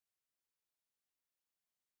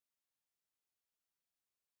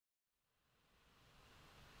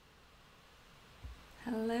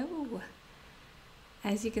Hello.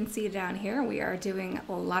 As you can see down here, we are doing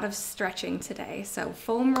a lot of stretching today. So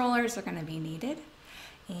foam rollers are going to be needed.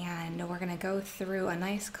 And we're going to go through a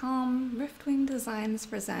nice calm Riftwing Designs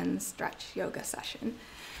for Zen stretch yoga session.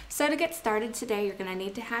 So to get started today, you're going to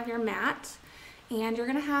need to have your mat and you're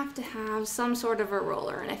going to have some sort of a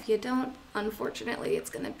roller. And if you don't, unfortunately, it's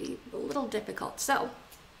going to be a little difficult. So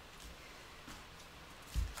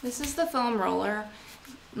this is the foam roller.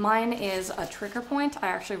 Mine is a trigger point. I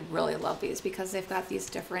actually really love these because they've got these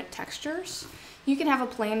different textures. You can have a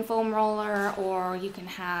plain foam roller or you can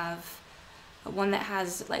have one that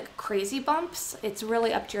has like crazy bumps. It's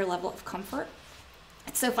really up to your level of comfort.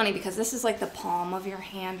 It's so funny because this is like the palm of your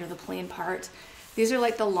hand or the plain part. These are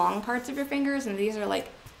like the long parts of your fingers and these are like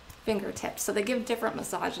fingertips. So they give different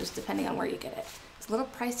massages depending on where you get it. It's a little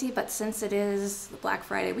pricey, but since it is the Black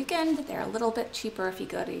Friday weekend, they're a little bit cheaper if you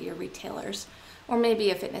go to your retailers or maybe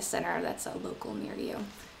a fitness center that's a local near you.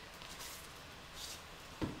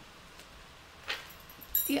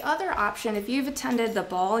 The other option, if you've attended the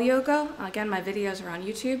ball yoga, again, my videos are on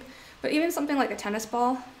YouTube, but even something like a tennis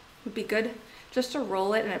ball would be good just to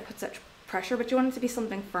roll it and it puts that pressure, but you want it to be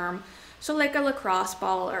something firm. So like a lacrosse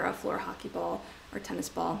ball or a floor hockey ball or tennis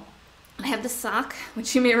ball. I have the sock,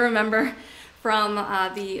 which you may remember from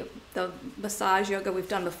the massage yoga we've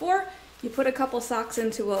done before. You put a couple balls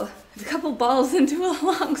into a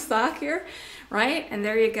long sock here, right? And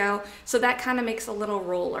there you go. So that kind of makes a little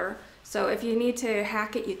roller. So if you need to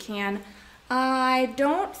hack it, you can. I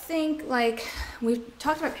don't think, like, we've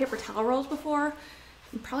talked about paper towel rolls before.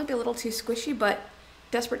 It'd probably be a little too squishy, but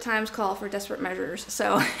desperate times call for desperate measures.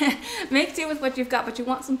 So make do with what you've got, but you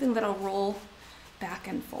want something that'll roll back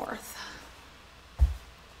and forth.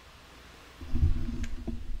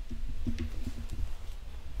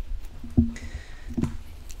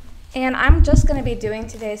 And I'm just going to be doing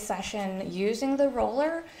today's session using the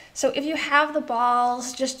roller. So if you have the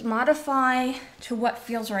balls, just modify to what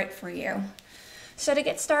feels right for you. So to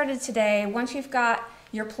get started today, once you've got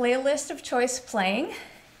your playlist of choice playing,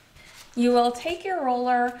 you will take your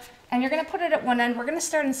roller and you're going to put it at one end. We're going to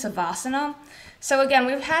start in Savasana. So again,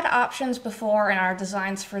 we've had options before in our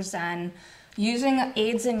Designs for Zen using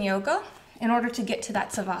aids in yoga in order to get to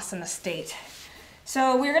that Savasana state.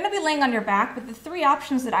 So we're going to be laying on your back, but the three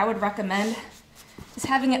options that I would recommend is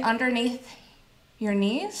having it underneath your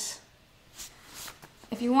knees.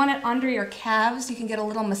 If you want it under your calves, you can get a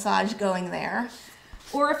little massage going there.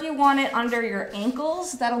 Or if you want it under your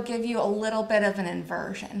ankles, that'll give you a little bit of an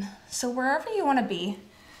inversion. So wherever you want to be,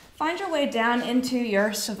 find your way down into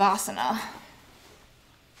your Savasana.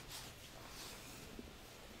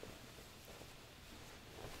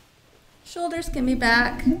 Shoulders can be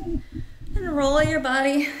back. And roll your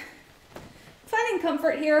body, finding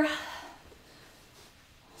comfort here.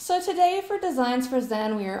 So today for Designs for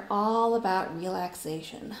Zen, we are all about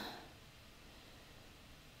relaxation.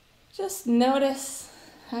 Just notice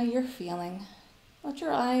how you're feeling. Let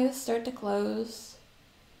your eyes start to close.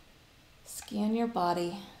 Scan your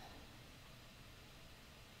body.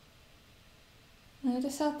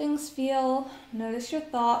 Notice how things feel. Notice your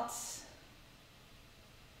thoughts.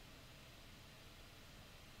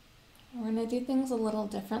 We're going to do things a little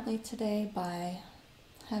differently today by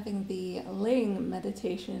having the laying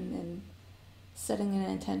meditation and setting an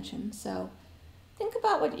intention. So think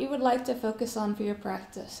about what you would like to focus on for your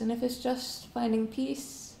practice. And if it's just finding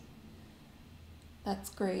peace, that's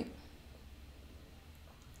great.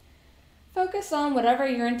 Focus on whatever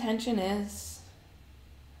your intention is.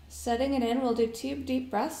 Setting it in, we'll do 2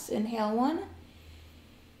 deep breaths. Inhale 1,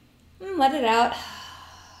 and let it out.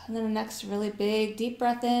 And then the next really big deep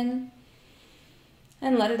breath in.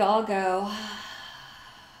 And let it all go.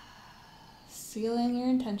 Sealing your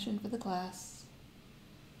intention for the class.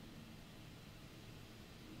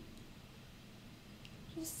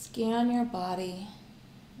 Just scan your body,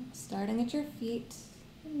 starting at your feet,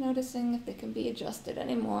 and noticing if they can be adjusted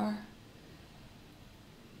anymore.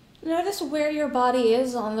 Notice where your body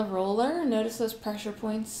is on the roller. Notice those pressure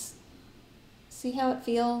points. See how it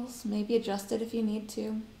feels. Maybe adjust it if you need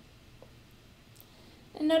to.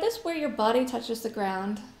 And notice where your body touches the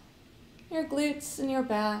ground, your glutes and your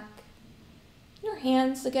back, your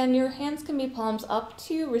hands. Again, your hands can be palms up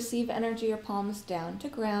to receive energy or palms down to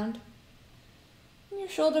ground. And your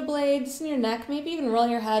shoulder blades and your neck, maybe even roll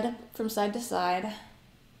your head from side to side.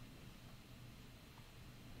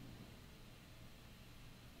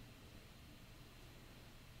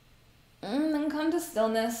 And then come to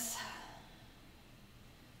stillness.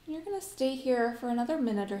 You're going to stay here for another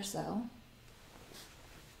minute or so.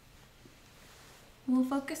 We'll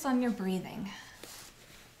focus on your breathing.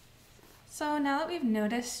 So now that we've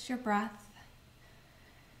noticed your breath,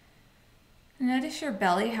 Notice your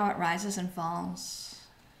belly, how it rises and falls.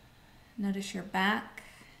 Notice your back,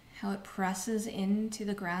 how it presses into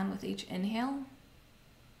the ground with each inhale.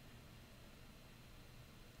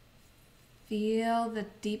 Feel the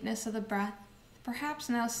deepness of the breath, perhaps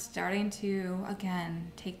now starting to,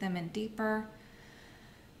 again, take them in deeper,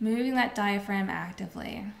 moving that diaphragm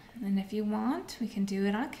actively. And if you want, we can do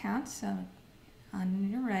it on a count. So when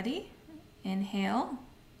you're ready, inhale,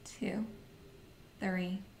 2,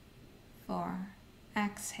 3, 4.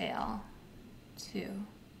 Exhale, 2,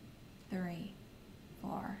 3,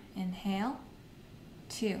 4. Inhale,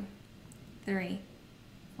 2, 3,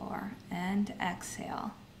 4. And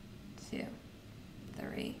exhale, 2,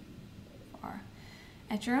 3, 4.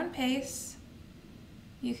 At your own pace,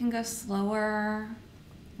 you can go slower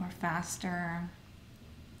or faster.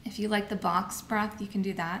 If you like the box breath, you can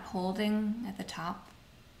do that, holding at the top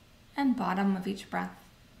and bottom of each breath.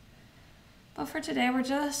 But for today, we're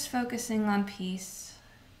just focusing on peace,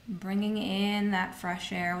 bringing in that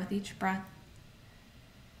fresh air with each breath,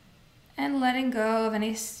 and letting go of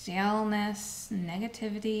any staleness,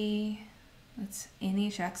 negativity that's in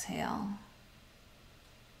each exhale.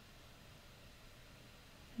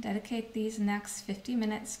 Dedicate these next 50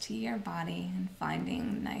 minutes to your body and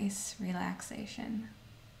finding nice relaxation.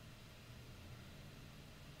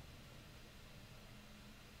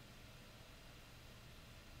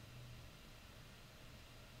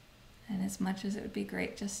 And as much as it would be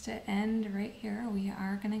great just to end right here, we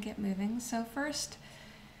are going to get moving. So first,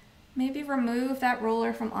 maybe remove that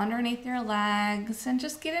roller from underneath your legs and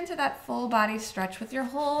just get into that full body stretch with your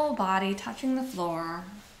whole body touching the floor.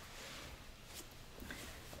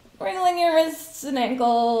 Wriggling your wrists and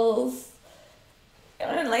ankles.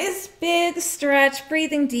 Giving a nice big stretch,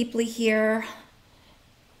 breathing deeply here.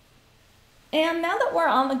 And now that we're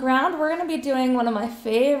on the ground, we're going to be doing one of my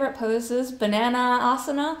favorite poses, Banana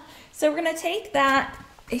Asana. So we're going to take that,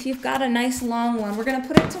 if you've got a nice long one, we're going to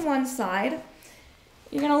put it to one side.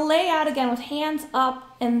 You're going to lay out again with hands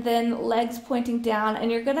up and then legs pointing down,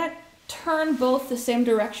 and you're going to turn both the same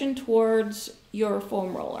direction towards your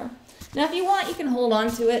foam roller. Now if you want, you can hold on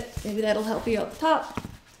to it. Maybe that'll help you up top.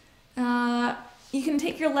 You can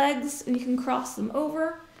take your legs and you can cross them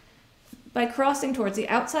over. By crossing towards the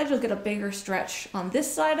outside, you'll get a bigger stretch on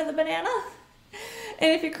this side of the banana.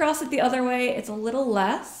 And if you cross it the other way, it's a little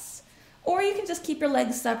less. Or you can just keep your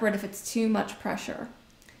legs separate if it's too much pressure.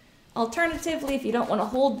 Alternatively, if you don't want to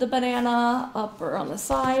hold the banana up or on the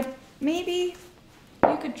side, maybe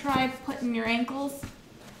you could try putting your ankles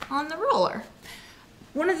on the roller.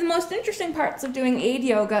 One of the most interesting parts of doing aid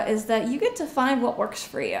yoga is that you get to find what works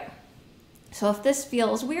for you. So if this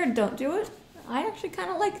feels weird, don't do it. I actually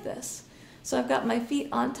kind of like this. So I've got my feet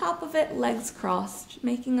on top of it, legs crossed,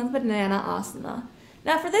 making a banana asana.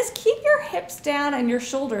 Now for this, keep your hips down and your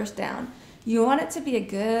shoulders down. You want it to be a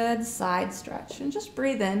good side stretch, and just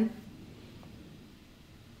breathe in.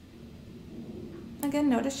 Again,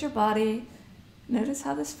 notice your body. Notice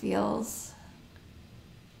how this feels.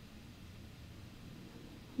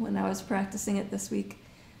 When I was practicing it this week,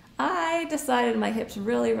 I decided my hips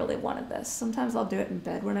really, really wanted this. Sometimes I'll do it in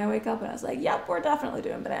bed when I wake up, and I was like, yep, we're definitely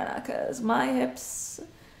doing banana, because my hips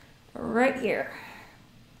are right here.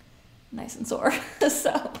 Nice and sore.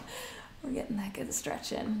 So we're getting that good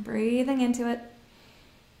stretch in. Breathing into it.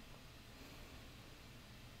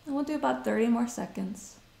 And we'll do about 30 more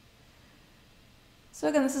seconds. So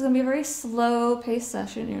again, this is going to be a very slow paced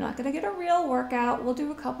session. You're not going to get a real workout. We'll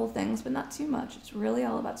do a couple things, but not too much. It's really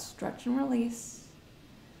all about stretch and release.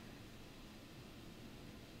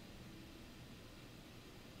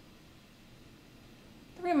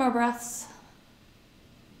 Three more breaths.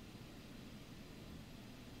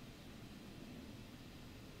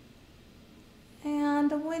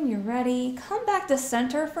 And when you're ready, come back to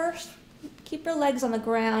center first. Keep your legs on the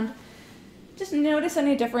ground. Just notice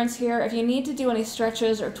any difference here. If you need to do any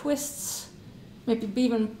stretches or twists, maybe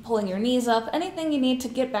even pulling your knees up, anything you need to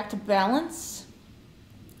get back to balance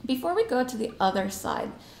before we go to the other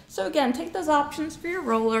side. So again, take those options for your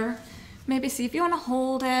roller. Maybe see if you want to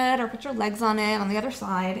hold it or put your legs on it on the other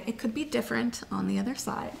side. It could be different on the other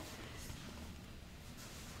side.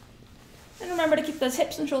 And remember to keep those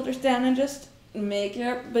hips and shoulders down and just make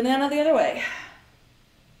your banana the other way.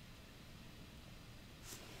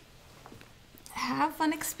 Have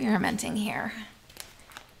fun experimenting here.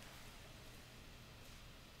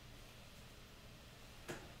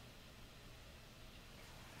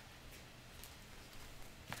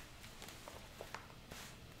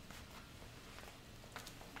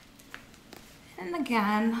 And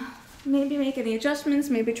again, maybe make any adjustments,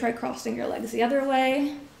 maybe try crossing your legs the other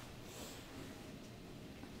way.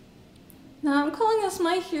 Now I'm calling this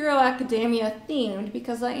My Hero Academia themed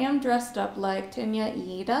because I am dressed up like Tenya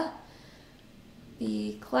Iida,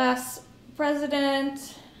 the class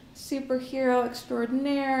president, superhero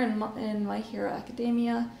extraordinaire in My Hero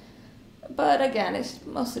Academia. But again, it's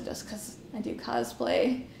mostly just because I do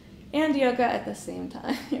cosplay and yoga at the same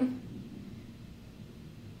time.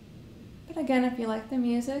 But again, if you like the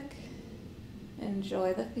music,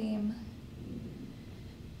 enjoy the theme.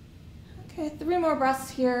 Okay, 3 more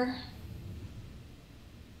breaths here.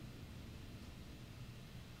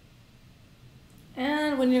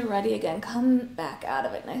 And when you're ready again, come back out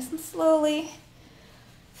of it nice and slowly,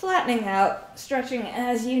 flattening out, stretching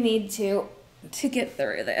as you need to get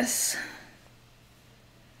through this.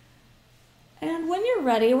 And when you're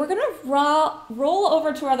ready, we're gonna roll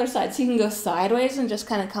over to our other side. So you can go sideways and just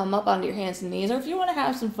kind of come up onto your hands and knees. Or if you wanna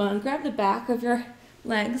have some fun, grab the back of your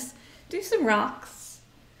legs, do some rocks.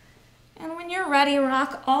 And when you're ready,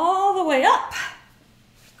 rock all the way up.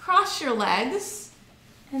 Cross your legs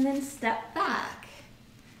and then step back.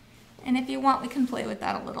 And if you want, we can play with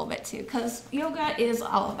that a little bit too, because yoga is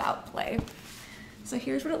all about play. So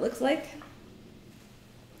here's what it looks like.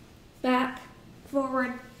 Back,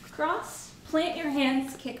 forward, cross. Plant your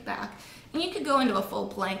hands, kick back. And you could go into a full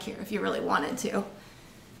plank here if you really wanted to.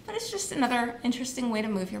 But it's just another interesting way to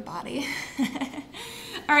move your body.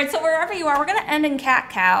 All right, so wherever you are, we're gonna end in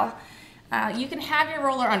cat-cow. You can have your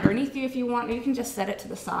roller underneath you if you want, or you can just set it to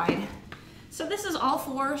the side. So this is all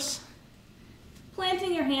fours.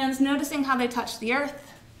 Planting your hands, noticing how they touch the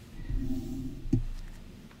earth.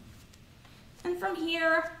 And from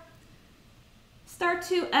here, start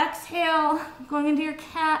to exhale, going into your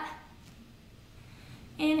cat.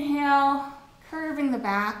 Inhale, curving the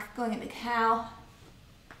back, going into cow.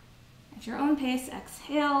 At your own pace,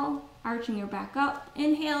 exhale, arching your back up.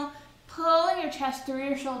 Inhale, pulling your chest through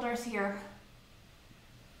your shoulders here.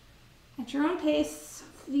 At your own pace,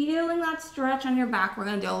 feeling that stretch on your back. We're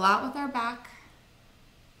gonna do a lot with our back.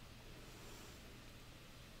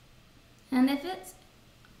 And if it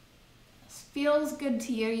feels good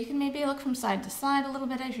to you, you can maybe look from side to side a little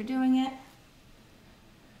bit as you're doing it.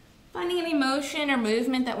 Finding any motion or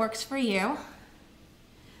movement that works for you.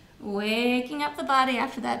 Waking up the body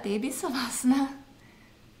after that baby savasana.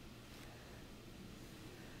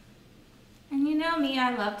 And you know me,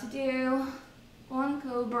 I love to do one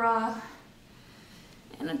cobra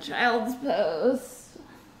and a child's pose.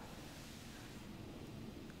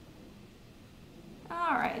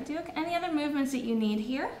 All right, do any other movements that you need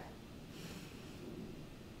here.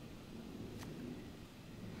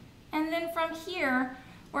 And then from here,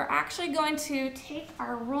 we're actually going to take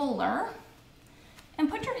our roller and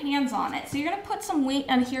put your hands on it. So you're gonna put some weight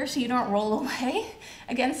on here so you don't roll away.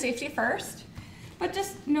 Again, safety first. But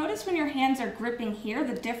just notice when your hands are gripping here,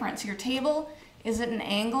 the difference. Your table is at an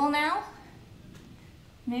angle now.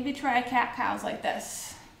 Maybe try cat-cows like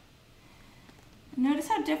this. Notice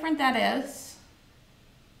how different that is.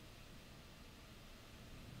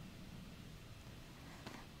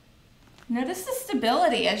 Notice the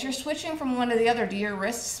stability as you're switching from one to the other. Do your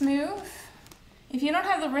wrists move? If you don't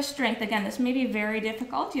have the wrist strength, again, this may be very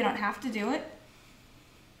difficult. You don't have to do it.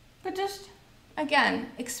 But just,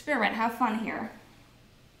 again, experiment, have fun here.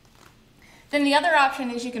 Then the other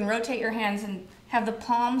option is you can rotate your hands and have the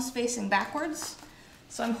palms facing backwards.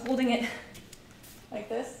 So I'm holding it like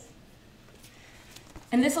this.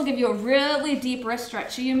 And this will give you a really deep wrist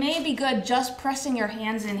stretch. So you may be good just pressing your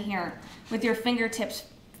hands in here with your fingertips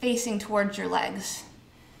facing towards your legs.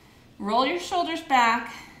 Roll your shoulders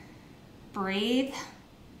back, breathe,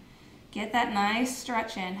 get that nice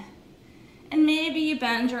stretch in. And maybe you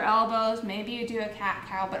bend your elbows, maybe you do a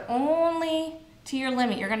cat-cow, but only to your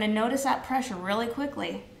limit. You're gonna notice that pressure really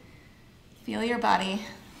quickly. Feel your body.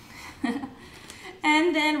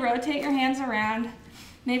 And then rotate your hands around.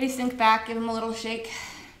 Maybe sink back, give them a little shake.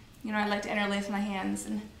 You know, I like to interlace my hands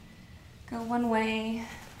and go one way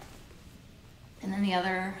and then the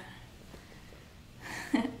other.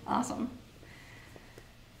 Awesome.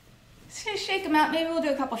 Just shake them out. Maybe we'll do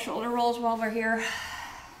a couple shoulder rolls while we're here.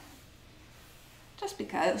 Just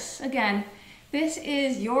because, again, this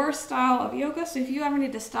is your style of yoga, so if you ever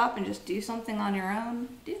need to stop and just do something on your own,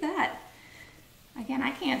 do that. Again, I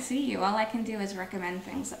can't see you. All I can do is recommend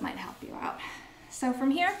things that might help you out. So from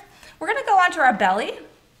here, we're gonna go onto our belly,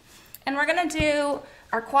 and we're gonna do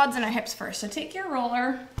our quads and our hips first. So take your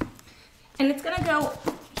roller, and it's gonna go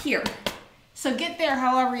here. So get there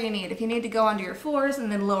however you need. If you need to go onto your fours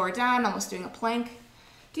and then lower down, almost doing a plank,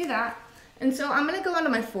 do that. And so I'm gonna go onto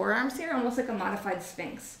my forearms here, almost like a modified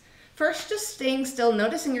Sphinx. First, just staying still,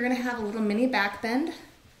 noticing you're gonna have a little mini back bend,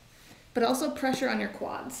 but also pressure on your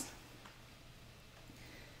quads.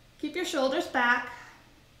 Keep your shoulders back.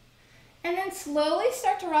 And then slowly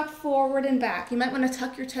start to rock forward and back. You might want to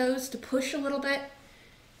tuck your toes to push a little bit.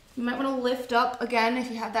 You might want to lift up again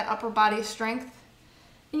if you have that upper body strength.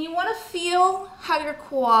 And you want to feel how your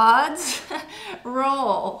quads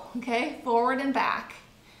roll, okay? Forward and back.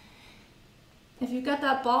 If you've got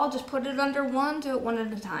that ball, just put it under one, do it one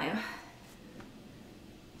at a time.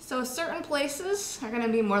 So certain places are going to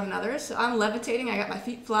be more than others. So I'm levitating, I got my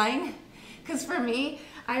feet flying. Because for me,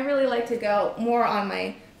 I really like to go more on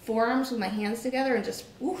my forearms with my hands together and just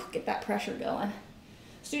get that pressure going.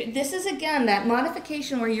 So this is again that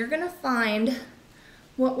modification where you're going to find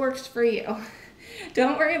what works for you.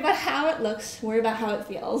 Don't worry about how it looks, worry about how it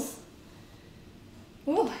feels.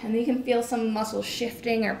 Ooh, and you can feel some muscles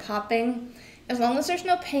shifting or popping. As long as there's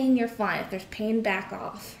no pain, you're fine. If there's pain, back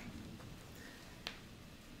off.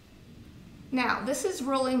 Now, this is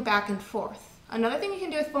rolling back and forth. Another thing you can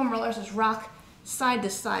do with foam rollers is rock side to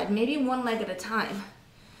side, maybe one leg at a time.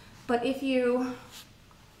 But if you,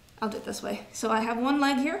 I'll do it this way. So I have one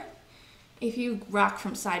leg here. If you rock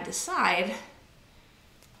from side to side,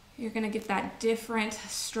 you're gonna get that different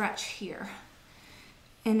stretch here.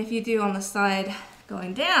 And if you do on the side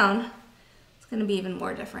going down, it's gonna be even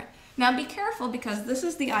more different. Now be careful because this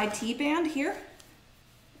is the IT band here.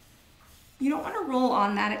 You don't wanna roll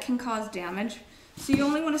on that, it can cause damage. So you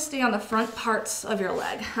only wanna stay on the front parts of your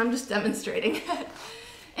leg. I'm just demonstrating.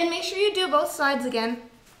 And make sure you do both sides again.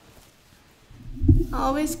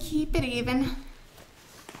 Always keep it even.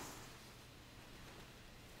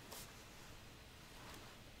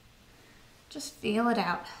 Just feel it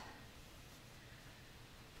out.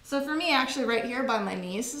 So for me, actually right here by my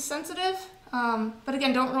knees is sensitive. But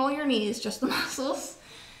again, don't roll your knees, just the muscles.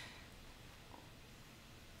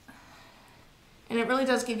 And it really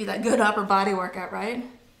does give you that good upper body workout, right?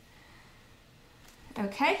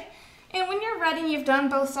 Okay. And when you're ready, you've done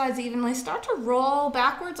both sides evenly, start to roll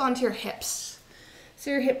backwards onto your hips. So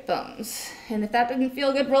your hip bones. And if that didn't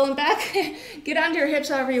feel good rolling back, get onto your hips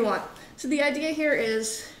however you want. So the idea here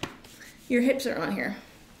is your hips are on here.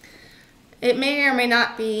 It may or may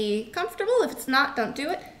not be comfortable. If it's not, don't do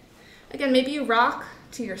it. Again, maybe you rock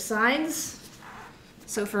to your sides.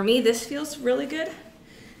 So for me, this feels really good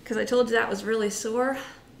because I told you that was really sore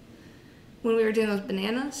when we were doing those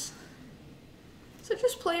bananas. So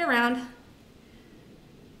just play around,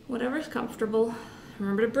 whatever's comfortable.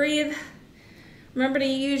 Remember to breathe. Remember to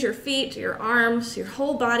use your feet, your arms, your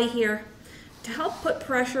whole body here to help put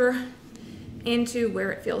pressure into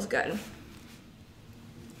where it feels good.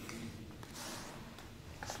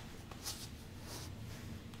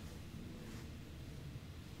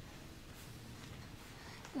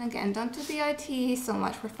 And again, don't do the IT so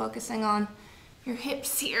much. We're focusing on your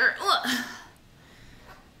hips here.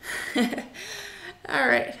 All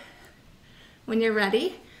right. When you're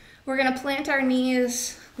ready, we're gonna plant our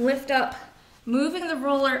knees, lift up, moving the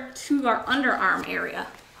roller to our underarm area.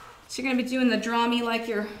 So you're gonna be doing the draw me like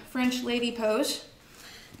your French lady pose.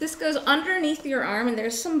 This goes underneath your arm and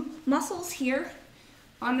there's some muscles here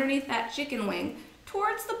underneath that chicken wing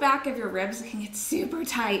towards the back of your ribs. It can get super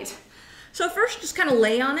tight. So first just kind of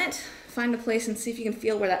lay on it, find a place and see if you can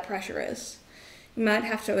feel where that pressure is. You might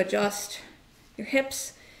have to adjust your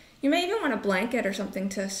hips. You may even want a blanket or something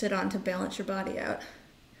to sit on to balance your body out.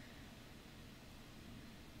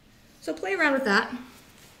 So play around with that.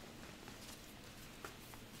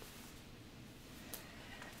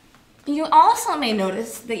 You also may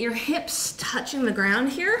notice that your hips touching the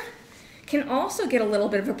ground here can also get a little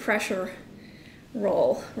bit of a pressure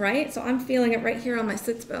roll, right? So I'm feeling it right here on my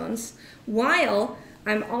sits bones, while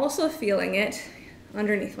I'm also feeling it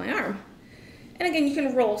underneath my arm. And again, you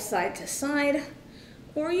can roll side to side,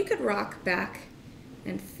 or you could rock back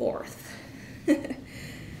and forth.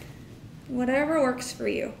 Whatever works for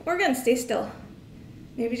you. Or again, stay still.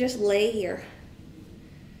 Maybe just lay here.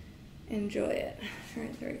 Enjoy it. All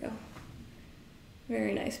right, there we go.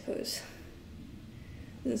 Very nice pose.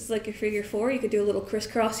 This is like your figure four. You could do a little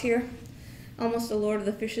crisscross here. Almost a Lord of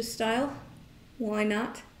the Fishes style. Why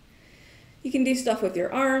not? You can do stuff with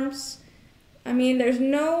your arms. I mean, there's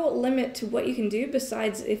no limit to what you can do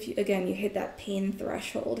besides if, you, again, you hit that pain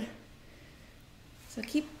threshold. So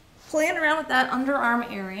keep playing around with that underarm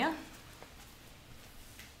area.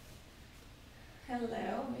 Hello,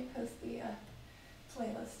 let me post the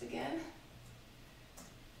playlist again.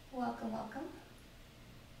 Welcome, welcome.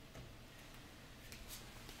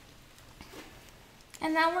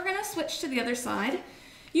 And now we're gonna switch to the other side.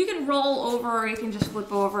 You can roll over or you can just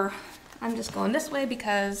flip over. I'm just going this way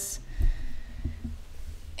because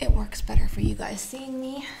it works better for you guys seeing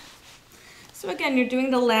me. So again, you're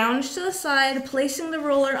doing the lounge to the side, placing the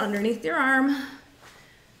roller underneath your arm,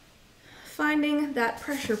 finding that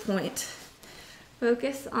pressure point.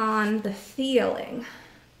 Focus on the feeling.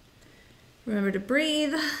 Remember to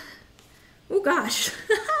breathe. Oh gosh,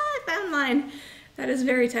 I found mine. That is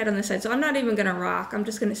very tight on this side, so I'm not even gonna rock. I'm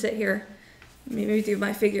just gonna sit here, maybe do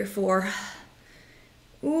my figure 4.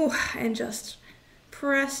 Ooh, and just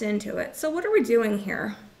press into it. So what are we doing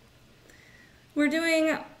here? We're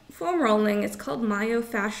doing foam rolling. It's called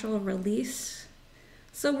myofascial release.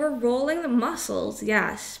 So we're rolling the muscles,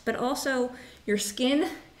 yes, but also your skin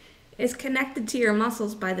is connected to your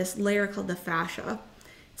muscles by this layer called the fascia.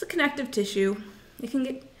 It's a connective tissue. It can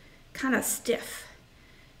get kind of stiff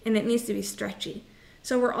and it needs to be stretchy.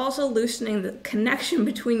 So we're also loosening the connection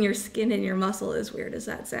between your skin and your muscle, as weird as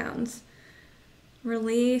that sounds.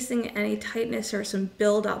 Releasing any tightness or some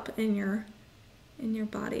buildup in your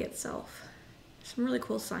body itself. Some really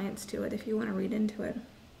cool science to it if you want to read into it.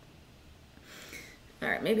 All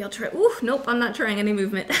right, maybe I'll try. Ooh, nope, I'm not trying any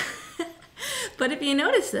movement. But if you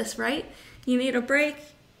notice this, right, you need a break,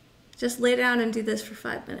 just lay down and do this for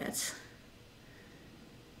 5 minutes.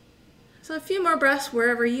 So a few more breaths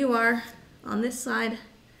wherever you are on this side.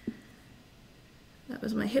 That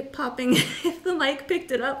was my hip popping if the mic picked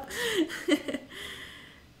it up.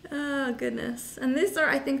 Oh goodness. And these are,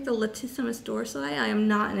 I think, the latissimus dorsi. I am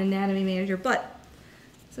not an anatomy major, but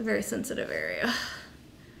it's a very sensitive area.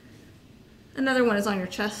 Another one is on your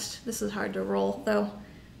chest. This is hard to roll though.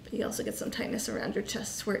 But you also get some tightness around your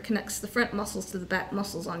chest where it connects the front muscles to the back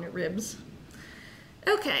muscles on your ribs.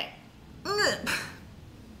 Okay.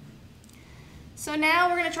 So now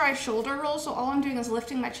we're gonna try a shoulder roll. So all I'm doing is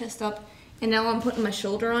lifting my chest up and now I'm putting my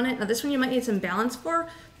shoulder on it. Now this one you might need some balance for,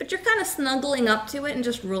 but you're kind of snuggling up to it and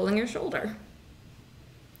just rolling your shoulder.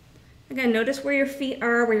 Again, notice where your feet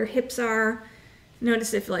are, where your hips are.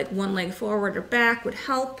 Notice if like one leg forward or back would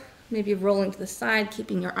help. Maybe rolling to the side,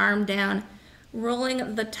 keeping your arm down.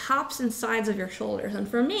 Rolling the tops and sides of your shoulders. And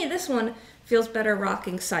for me, this one feels better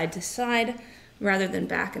rocking side to side rather than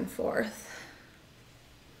back and forth.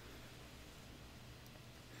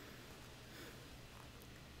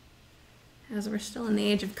 As we're still in the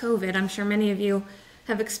age of COVID, I'm sure many of you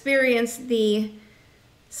have experienced the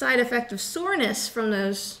side effect of soreness from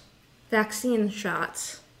those vaccine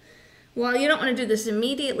shots. Well, you don't want to do this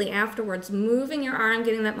immediately afterwards. Moving your arm,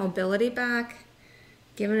 getting that mobility back,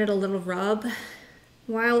 giving it a little rub,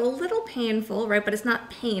 while a little painful, right, but it's not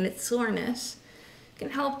pain, it's soreness, can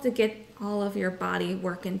help to get all of your body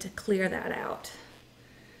working to clear that out.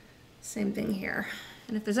 Same thing here.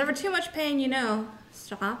 And if there's ever too much pain, you know,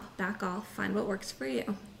 stop, back off, find what works for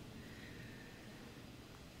you.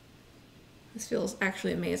 This feels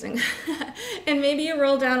actually amazing. And maybe you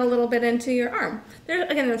roll down a little bit into your arm.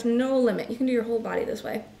 Again, there's no limit. You can do your whole body this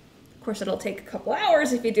way. Of course, it'll take a couple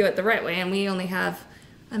hours if you do it the right way, and we only have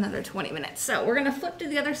another 20 minutes. So we're gonna flip to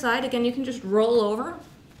the other side. Again, you can just roll over,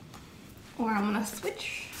 or I'm gonna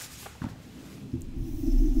switch.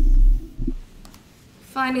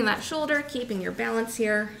 Finding that shoulder, keeping your balance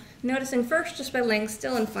here. Noticing first just by laying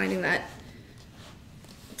still and finding that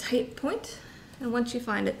tight point. And once you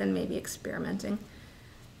find it, then maybe experimenting.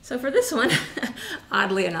 So for this one,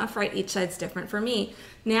 oddly enough, right, each side's different for me.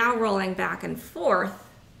 Now rolling back and forth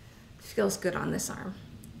feels good on this arm.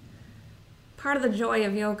 Part of the joy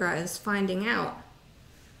of yoga is finding out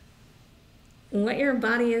what your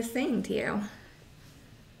body is saying to you.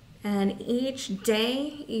 And each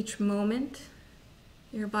day, each moment,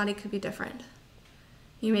 your body could be different.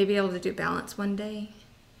 You may be able to do balance one day.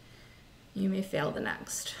 You may fail the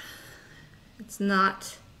next. It's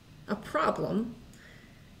not a problem.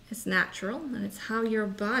 It's natural, and it's how your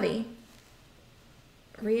body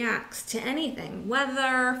reacts to anything.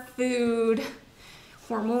 Weather, food,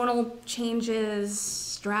 hormonal changes,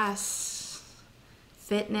 stress,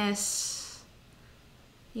 fitness,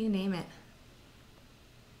 you name it.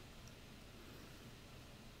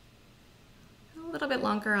 A little bit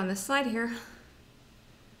longer on this side here.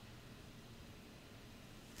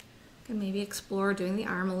 Can maybe explore doing the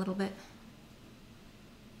arm a little bit.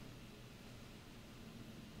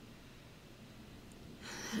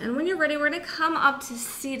 And when you're ready, we're gonna come up to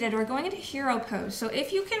seated. We're going into hero pose. So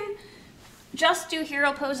if you can just do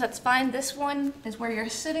hero pose, that's fine. This one is where you're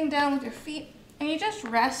sitting down with your feet and you just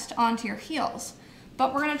rest onto your heels.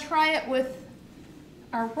 But we're gonna try it with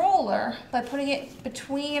our roller by putting it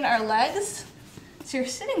between our legs. So you're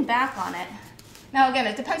sitting back on it. Now again,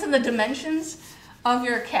 it depends on the dimensions of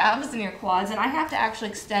your calves and your quads, and I have to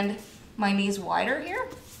actually extend my knees wider here.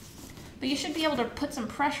 But you should be able to put some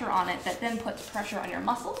pressure on it that then puts pressure on your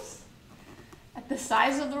muscles. The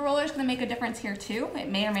size of the roller is going to make a difference here too. It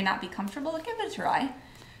may or may not be comfortable, but give it a try.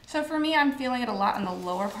 So for me, I'm feeling it a lot on the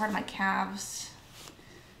lower part of my calves.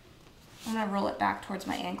 I'm gonna roll it back towards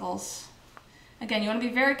my ankles. Again, you wanna be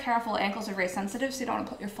very careful. Ankles are very sensitive, so you don't wanna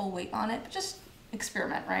put your full weight on it, but just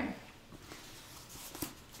experiment, right?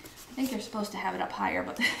 I think you're supposed to have it up higher,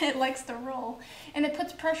 but it likes to roll. And it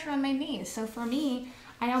puts pressure on my knees. So for me,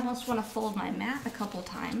 I almost wanna fold my mat a couple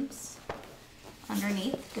times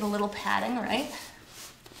underneath, get a little padding, right?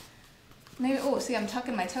 Maybe, oh, see, I'm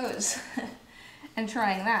tucking my toes and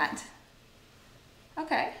trying that.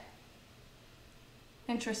 Okay.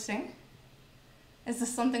 Interesting. Is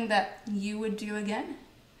this something that you would do again?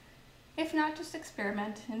 If not, just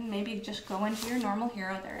experiment and maybe just go into your normal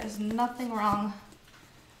hero. There is nothing wrong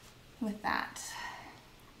with that.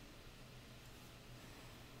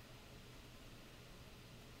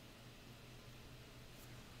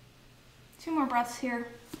 Two more breaths here.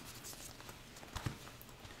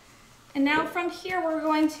 And now from here, we're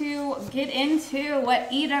going to get into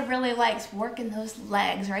what Ida really likes, working those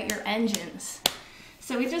legs, right? Your engines.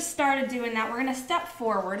 So we just started doing that. We're gonna step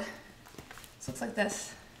forward. This looks like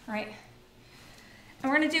this, right?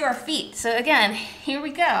 And we're gonna do our feet. So again, here we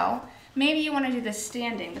go. Maybe you wanna do this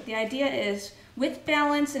standing, but the idea is with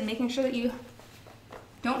balance and making sure that you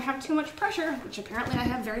don't have too much pressure, which apparently I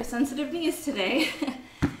have very sensitive knees today.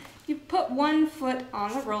 You put one foot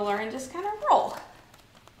on the roller and just kind of roll.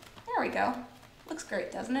 There we go. Looks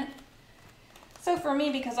great, doesn't it? So for me,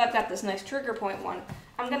 because I've got this nice trigger point one,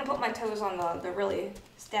 I'm gonna put my toes on the really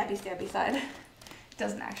stabby side. It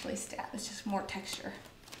doesn't actually stab, it's just more texture.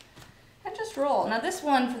 And just roll. Now this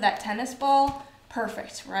one for that tennis ball,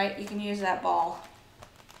 perfect, right? You can use that ball.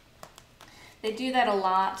 They do that a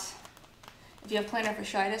lot. If you have plantar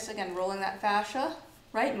fasciitis, again, rolling that fascia,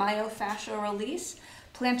 right? Myofascial release.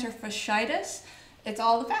 Plantar fasciitis, it's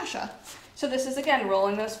all the fascia. So this is, again,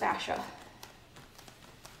 rolling those fascia.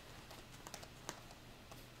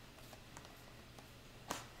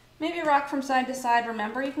 Maybe rock from side to side.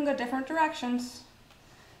 Remember, you can go different directions.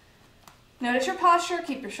 Notice your posture,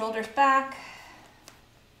 keep your shoulders back.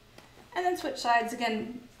 And then switch sides,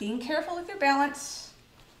 again, being careful with your balance.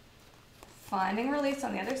 Finding release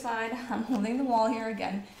on the other side. I'm holding the wall here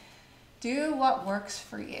again. Do what works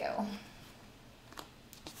for you.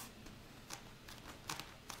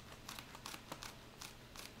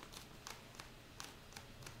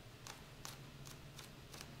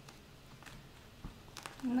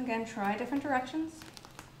 And again, try different directions.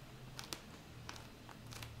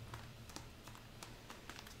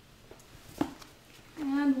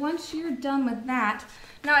 And once you're done with that,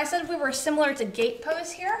 now I said we were similar to gate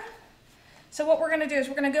pose here. So what we're gonna do is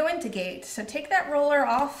we're gonna go into gate. So take that roller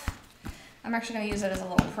off. I'm actually gonna use it as a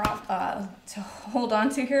little prop to hold on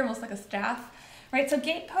to here, almost like a staff. Right, so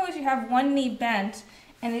gate pose, you have one knee bent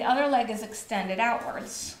and the other leg is extended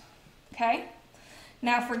outwards, okay?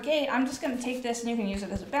 Now for gate, I'm just gonna take this and you can use it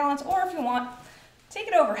as a balance, or if you want, take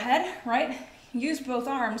it overhead, right? Use both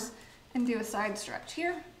arms and do a side stretch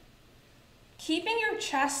here. Keeping your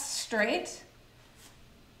chest straight,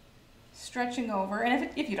 stretching over, and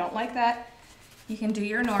if you don't like that, you can do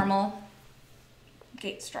your normal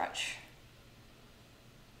gate stretch.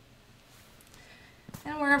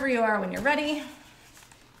 And wherever you are when you're ready,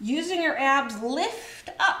 using your abs, lift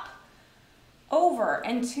up over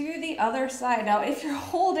and to the other side. Now, if you're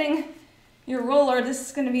holding your roller, this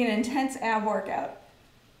is gonna be an intense ab workout.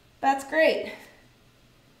 That's great.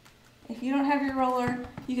 If you don't have your roller,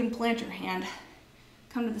 you can plant your hand,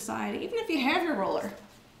 come to the side. Even if you have your roller,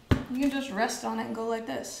 you can just rest on it and go like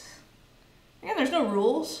this. Again, there's no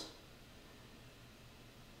rules.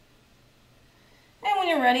 And when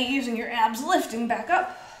you're ready, using your abs, lifting back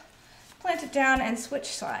up, plant it down and switch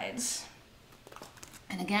sides.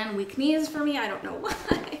 And again, weak knees for me, I don't know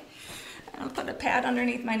why. I'll put a pad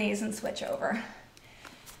underneath my knees and switch over.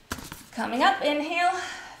 Coming up, inhale,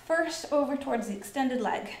 first over towards the extended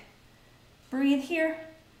leg. Breathe here,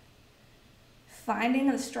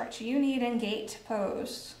 finding the stretch you need in gate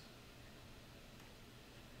pose.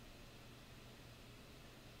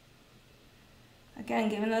 Again,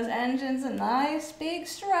 giving those engines a nice big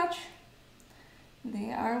stretch.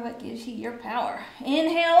 They are what gives you your power.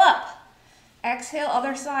 Inhale up. Exhale,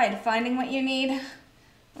 other side, finding what you need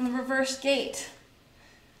in the reverse gate.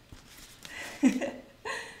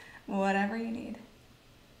 Whatever you need.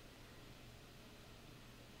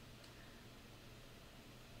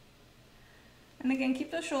 And again,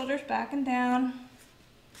 keep those shoulders back and down.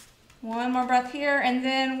 One more breath here, and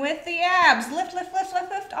then with the abs, lift, lift, lift,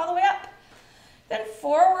 lift, lift, all the way up. Then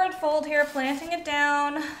forward fold here, planting it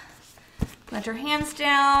down. Let your hands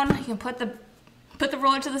down. You can put the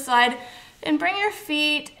roller to the side. And bring your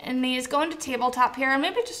feet and knees, go into tabletop here, and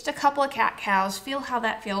maybe just a couple of cat-cows. Feel how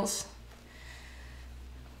that feels.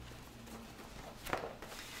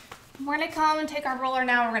 We're gonna come and take our roller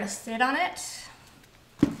now, we're gonna sit on it.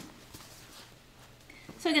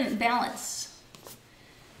 So again, balance.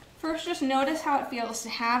 First, just notice how it feels to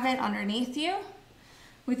have it underneath you.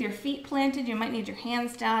 With your feet planted, you might need your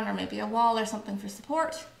hands down or maybe a wall or something for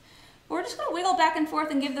support. But we're just gonna wiggle back and forth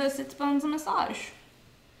and give those sits bones a massage.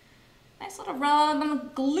 Nice little rub on the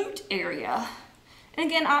glute area. And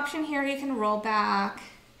again, option here, you can roll back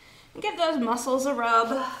and give those muscles a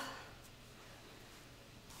rub.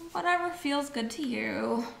 Whatever feels good to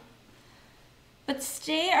you. But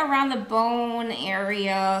stay around the bone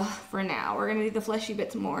area for now. We're gonna do the fleshy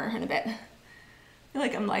bits more in a bit. I feel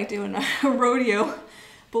like I'm like doing a rodeo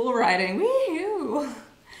bull riding. Woo!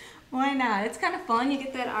 Why not? It's kind of fun. You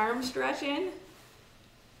get that arm stretch in.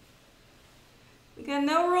 Again,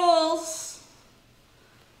 no rules.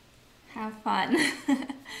 Have fun.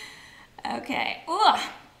 Okay. Ugh.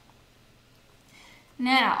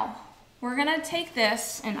 Now, we're gonna take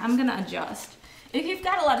this and I'm gonna adjust. If you've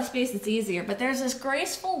got a lot of space, it's easier, but there's this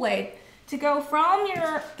graceful way to go from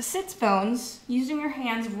your sits bones, using your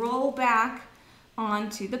hands, roll back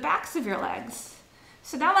onto the backs of your legs.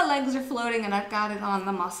 So now my legs are floating and I've got it on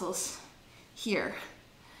the muscles here.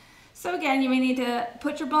 So again, you may need to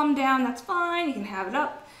put your bum down, that's fine, you can have it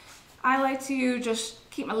up. I like to just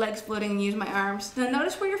keep my legs floating and use my arms. Now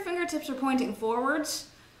notice where your fingertips are pointing forwards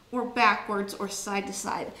or backwards or side to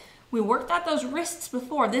side. We worked out those wrists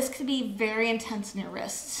before. This could be very intense in your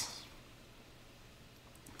wrists.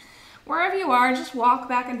 Wherever you are, just walk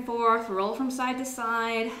back and forth, roll from side to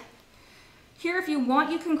side. Here, if you want,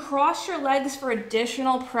 you can cross your legs for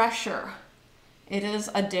additional pressure. It is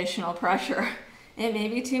additional pressure. It may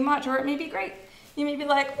be too much or it may be great. You may be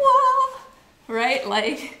like, whoa, right?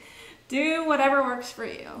 Like, do whatever works for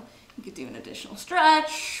you. You could do an additional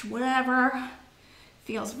stretch, whatever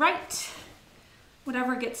feels right.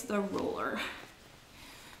 Whatever gets the roller.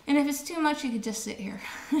 And if it's too much, you could just sit here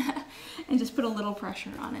and just put a little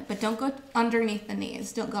pressure on it. But don't go underneath the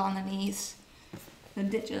knees. Don't go on the knees. The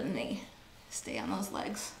ditch of the knee. Stay on those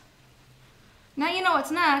legs. Now you know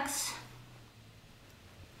what's next.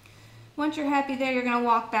 Once you're happy there, you're gonna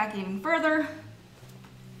walk back even further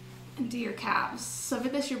and do your calves. So for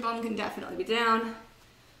this, your bum can definitely be down. I'm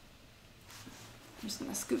just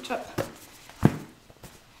gonna scooch up.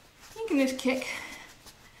 You can just kick.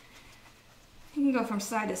 You can go from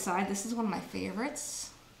side to side. This is one of my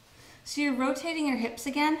favorites. So you're rotating your hips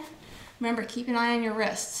again. Remember, keep an eye on your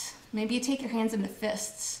wrists. Maybe you take your hands into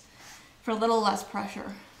fists for a little less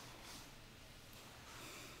pressure.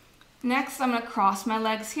 Next, I'm gonna cross my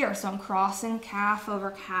legs here. So I'm crossing calf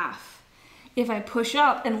over calf. If I push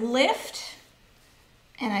up and lift,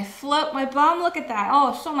 and I float my bum, look at that.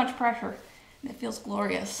 Oh, so much pressure. It feels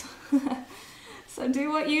glorious. So do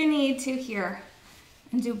what you need to here.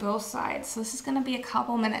 And do both sides. So this is gonna be a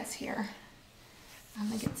couple minutes here. I'm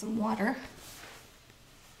gonna get some water.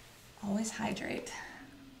 Always hydrate.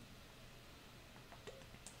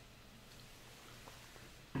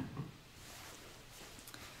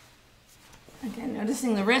 Again,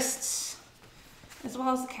 noticing the wrists, as well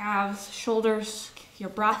as the calves, shoulders, your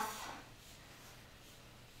breath.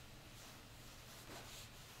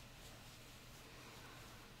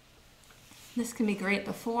 This can be great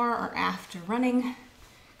before or after running.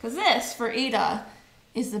 Because this, for Ida,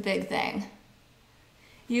 is the big thing.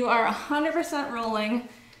 You are 100% rolling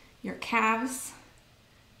your calves,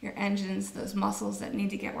 your engines, those muscles that need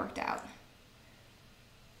to get worked out.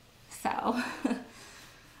 So,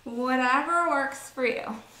 whatever works for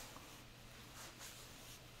you.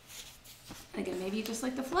 Again, maybe you just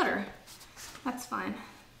like the flutter. That's fine.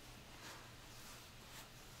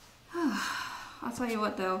 I'll tell you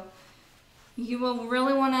what though, you will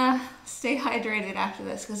really want to stay hydrated after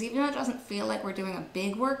this, because even though it doesn't feel like we're doing a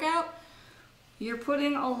big workout, you're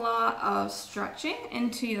putting a lot of stretching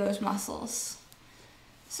into those muscles.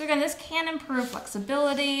 So again, this can improve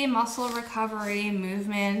flexibility, muscle recovery,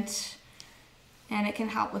 movement, and it can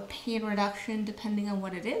help with pain reduction depending on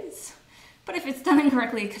what it is. But if it's done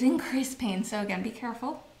incorrectly, it could increase pain. So again, be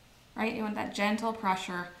careful, right? You want that gentle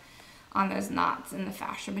pressure on those knots in the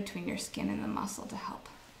fascia between your skin and the muscle to help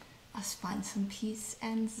us find some peace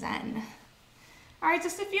and zen. All right,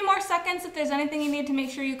 just a few more seconds. If there's anything you need to make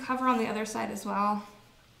sure you cover on the other side as well.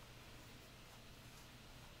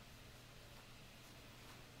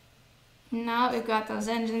 Now we've got those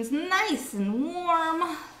engines nice and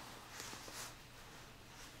warm.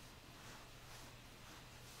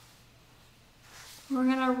 We're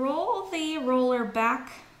gonna roll the roller back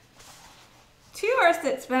to our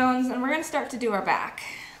sits bones, and we're gonna start to do our back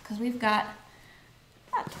because we've got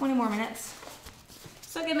about 20 more minutes.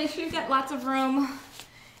 So again, make sure you've got lots of room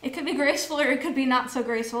It could be graceful or it could be not so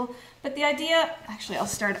graceful. But the idea, actually I'll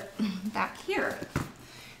start back here.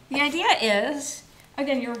 The idea is,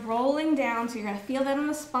 again, you're rolling down, so you're gonna feel that on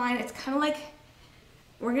the spine. It's kind of like,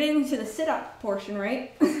 we're getting into the sit-up portion,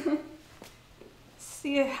 right?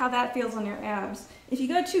 See how that feels on your abs. If you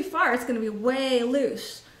go too far, it's gonna be way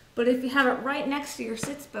loose. But if you have it right next to your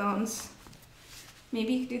sits bones,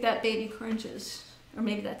 maybe you could do that baby crunches, or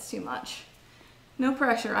maybe that's too much. No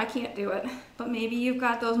pressure, I can't do it. But maybe you've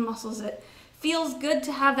got those muscles that feels good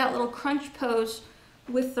to have that little crunch pose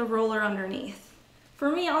with the roller underneath. For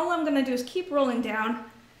me, all I'm gonna do is keep rolling down,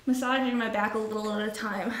 massaging my back a little at a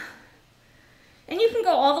time. And you can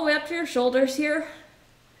go all the way up to your shoulders here.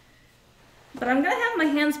 But I'm gonna have my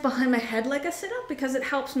hands behind my head like a sit-up because it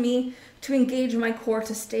helps me to engage my core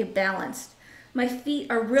to stay balanced. My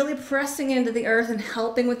feet are really pressing into the earth and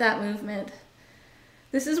helping with that movement.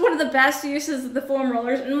 This is one of the best uses of the foam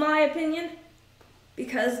rollers, in my opinion,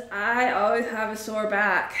 because I always have a sore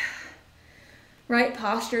back. Right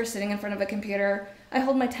posture, sitting in front of a computer. I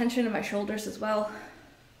hold my tension in my shoulders as well.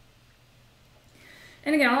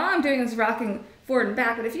 And again, all I'm doing is rocking forward and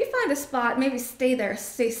back, but if you find a spot, maybe stay there,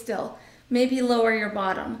 stay still. Maybe lower your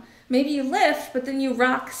bottom. Maybe you lift, but then you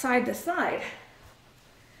rock side to side.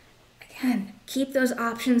 Again, keep those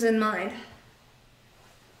options in mind.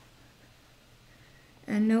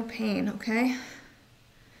 And no pain, okay?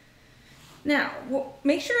 Now,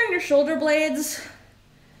 make sure on your shoulder blades,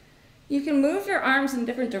 you can move your arms in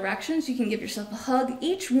different directions. You can give yourself a hug.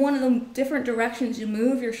 Each one of the different directions you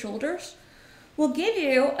move your shoulders will give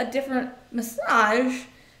you a different massage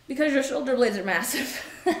because your shoulder blades are massive.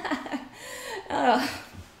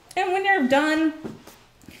 And when you're done,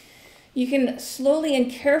 you can slowly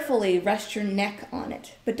and carefully rest your neck on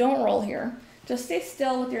it, but don't roll here. Just stay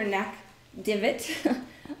still with your neck divot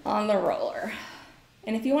on the roller.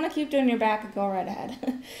 And if you want to keep doing your back, go right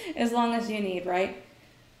ahead, as long as you need, right?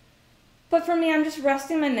 But for me, I'm just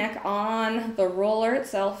resting my neck on the roller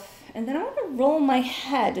itself, and then I want to roll my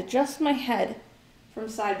head, adjust my head from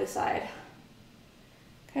side to side.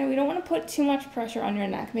 Okay, we don't want to put too much pressure on your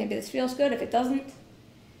neck. Maybe this feels good. If it doesn't,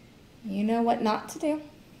 you know what not to do.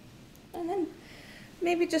 And then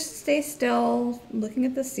maybe just stay still, looking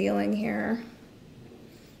at the ceiling here.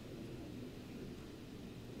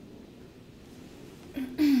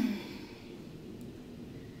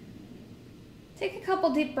 Take a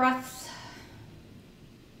couple deep breaths.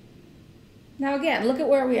 Now again, look at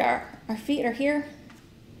where we are. Our feet are here.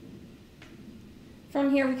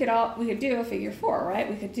 From here, we could do a figure four, right?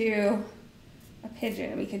 We could do a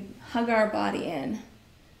pigeon. We could hug our body in.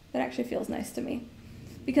 That actually feels nice to me.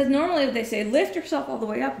 Because normally they say lift yourself all the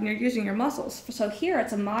way up and you're using your muscles. So here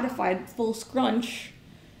it's a modified full scrunch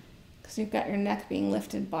because you've got your neck being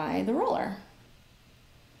lifted by the roller.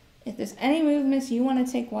 If there's any movements you want to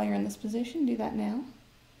take while you're in this position, do that now.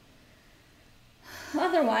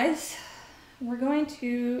 Otherwise, we're going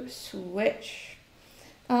to switch.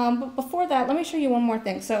 But before that, let me show you one more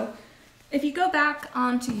thing. So if you go back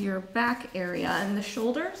onto your back area and the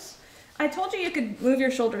shoulders, I told you could move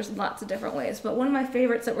your shoulders in lots of different ways, but one of my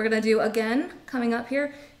favorites that we're gonna do again, coming up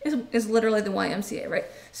here, is literally the YMCA, right?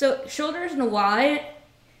 So shoulders in a Y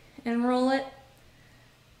and roll it.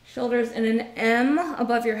 Shoulders in an M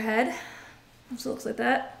above your head. So it looks like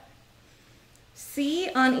that. C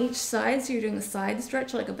on each side, so you're doing a side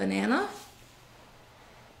stretch like a banana.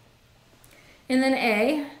 And then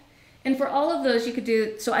A. And for all of those you could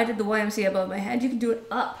do, so I did the YMCA above my head, you could do it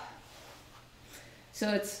up. So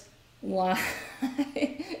it's Y,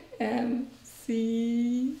 M,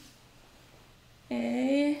 C,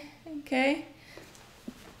 A, okay.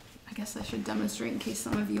 I guess I should demonstrate in case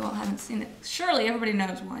some of you all haven't seen it. Surely everybody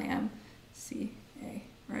knows YM, C, A,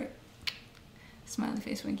 right? Smiley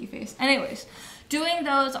face, winky face. Anyways, doing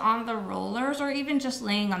those on the rollers or even just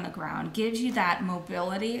laying on the ground gives you that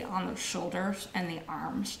mobility on the shoulders and the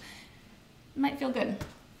arms. It might feel good.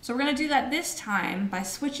 So we're gonna do that this time by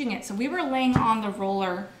switching it. So we were laying on the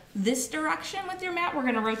roller this direction with your mat. We're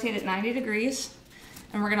gonna rotate it 90 degrees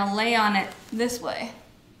and we're gonna lay on it this way.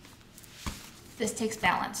 This takes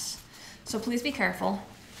balance. So please be careful.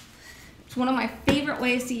 It's one of my favorite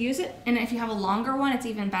ways to use it, and if you have a longer one, it's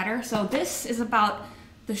even better. So this is about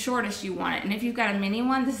the shortest you want it, and if you've got a mini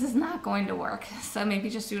one, this is not going to work. So maybe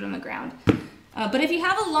just do it on the ground. But if you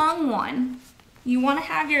have a long one, you want to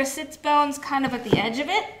have your sits bones kind of at the edge of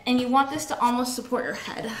it, and you want this to almost support your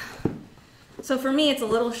head. So for me, it's a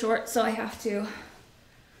little short, so I have to,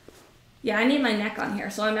 yeah, I need my neck on here,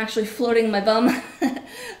 so I'm actually floating my bum.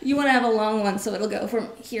 You want to have a long one, so it'll go from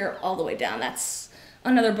here all the way down. That's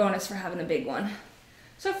another bonus for having a big one.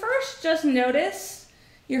 So first, just notice,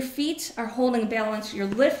 Your feet are holding balance. You're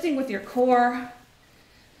lifting with your core.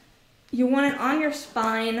 You want it on your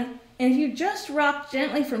spine. And if you just rock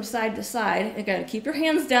gently from side to side, again, keep your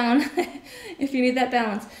hands down if you need that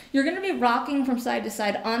balance. You're going to be rocking from side to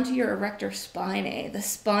side onto your erector spinae, the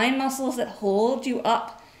spine muscles that hold you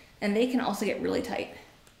up, and they can also get really tight.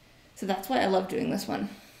 So that's why I love doing this one.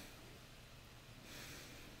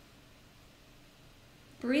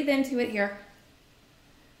 Breathe into it here.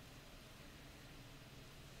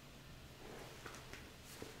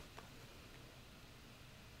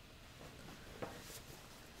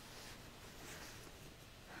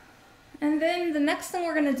 And then the next thing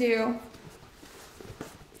we're going to do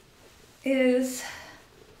is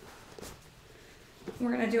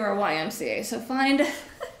we're going to do our YMCA. So find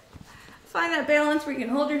that balance where you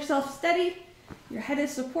can hold yourself steady, your head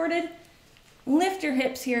is supported, lift your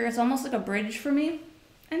hips here. It's almost like a bridge for me,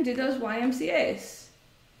 and do those YMCAs.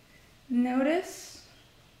 Notice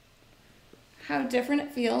how different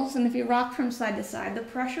it feels, and if you rock from side to side, the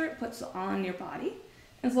pressure it puts on your body,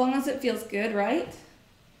 as long as it feels good, right?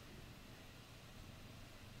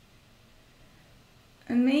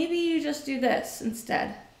 And maybe you just do this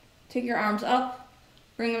instead. Take your arms up,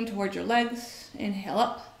 bring them towards your legs, inhale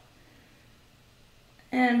up,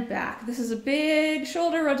 and back. This is a big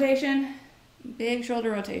shoulder rotation, make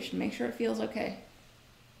sure it feels okay.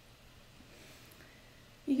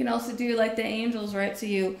 You can also do like the angels, right? So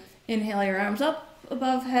you inhale your arms up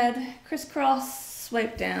above head, crisscross,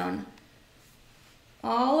 swipe down.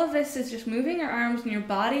 All of this is just moving your arms, and your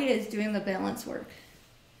body is doing the balance work.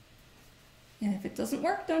 And if it doesn't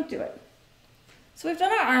work, don't do it. So we've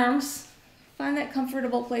done our arms. Find that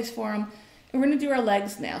comfortable place for them. And we're going to do our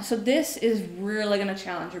legs now. So this is really going to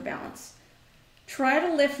challenge your balance. Try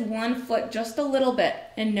to lift one foot just a little bit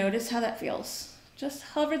and notice how that feels. Just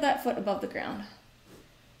hover that foot above the ground.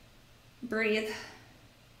 Breathe.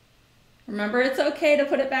 Remember, it's okay to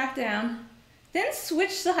put it back down. Then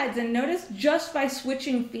switch sides and notice just by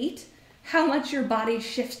switching feet how much your body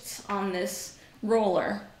shifts on this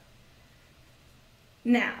roller.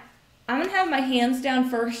 Now, I'm going to have my hands down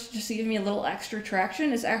first just to give me a little extra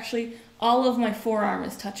traction. It's actually all of my forearm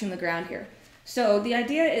is touching the ground here. So the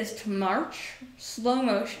idea is to march, slow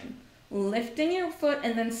motion, lifting your foot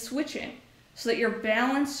and then switching so that your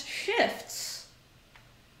balance shifts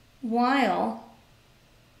while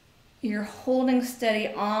you're holding steady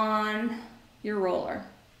on your roller.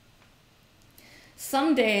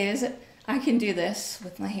 Some days I can do this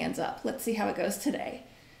with my hands up. Let's see how it goes today.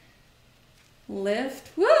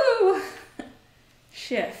 Lift, woo!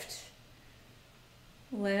 Shift,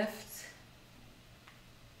 lift,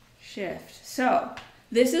 shift. So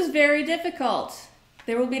this is very difficult.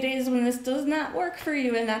 There will be days when this does not work for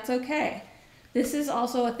you, and that's okay. This is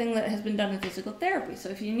also a thing that has been done in physical therapy. So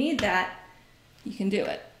if you need that, you can do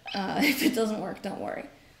it. If it doesn't work, don't worry.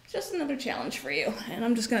 It's just another challenge for you. And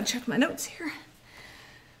I'm just gonna check my notes here.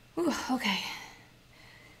 Ooh, okay.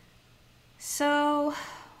 So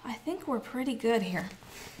I think we're pretty good here.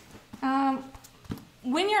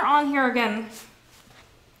 When you're on here again,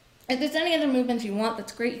 if there's any other movements you want,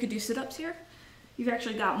 that's great. You could do sit-ups here. You've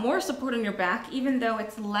actually got more support in your back, even though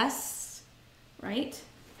it's less, right?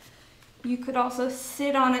 You could also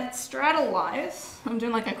sit on it straddle-wise. I'm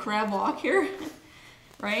doing like a crab walk here,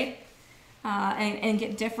 right? And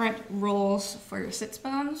get different rolls for your sits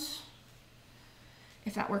bones,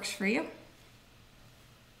 if that works for you.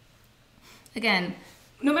 Again,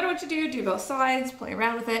 no matter what you do both sides, play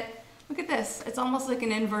around with it. Look at this. It's almost like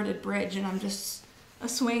an inverted bridge, and I'm just a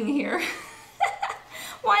swing here.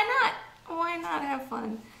 Why not? Why not have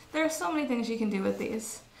fun? There are so many things you can do with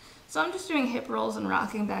these. So I'm just doing hip rolls and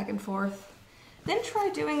rocking back and forth. Then try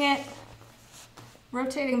doing it,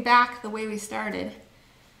 rotating back the way we started,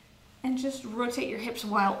 and just rotate your hips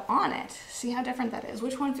while on it. See how different that is.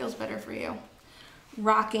 Which one feels better for you?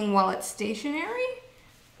 Rocking while it's stationary,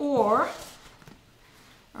 or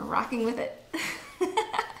rocking with it?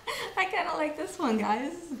 I kind of like this one,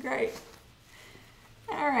 guys. This is great.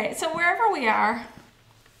 All right, so wherever we are,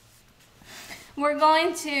 we're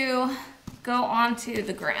going to go onto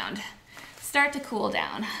the ground. Start to cool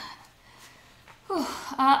down.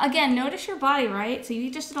 Again, notice your body, right? So you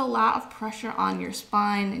just did a lot of pressure on your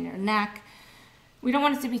spine and your neck. We don't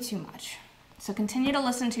want it to be too much. So continue to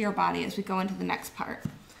listen to your body as we go into the next part.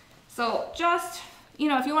 So just,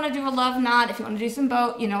 if you want to do a love knot, if you want to do some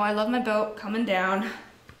boat, I love my boat coming down.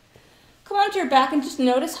 Come onto your back and just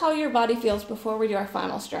notice how your body feels before we do our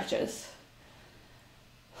final stretches.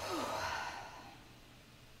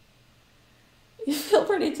 You feel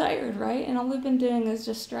pretty tired, right? And all we've been doing is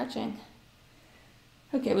just stretching.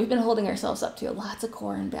 Okay, we've been holding ourselves up to lots of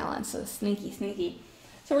core and balance, so sneaky.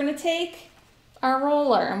 So So we're gonna take our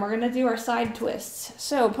roller and we're gonna do our side twists.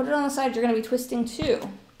 So put it on the side you're gonna be twisting to.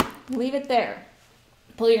 Leave it there.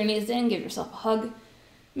 Pull your knees in, give yourself a hug.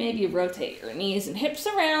 Maybe you rotate your knees and hips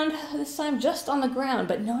around, this time just on the ground,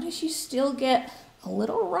 but notice you still get a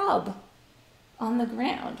little rub on the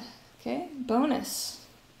ground, okay? Bonus.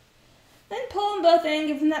 Then pull them both in,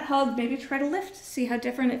 give them that hug, maybe try to lift, see how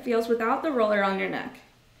different it feels without the roller on your neck.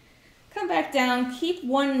 Come back down, keep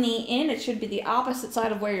one knee in, it should be the opposite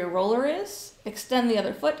side of where your roller is. Extend the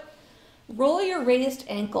other foot. Roll your raised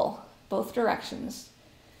ankle, both directions.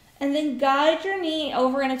 And then guide your knee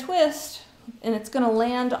over in a twist, and it's gonna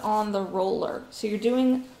land on the roller. So you're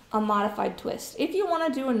doing a modified twist. If you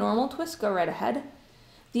wanna do a normal twist, go right ahead.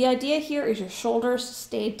 The idea here is your shoulders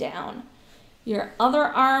stay down. Your other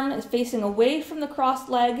arm is facing away from the crossed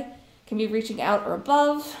leg, can be reaching out or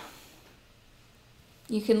above.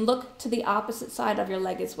 You can look to the opposite side of your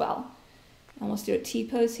leg as well. Almost do a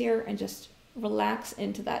T-pose here and just relax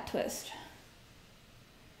into that twist.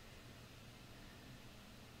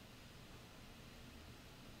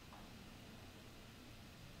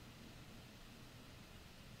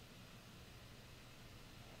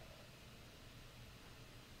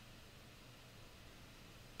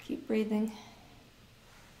 Keep breathing.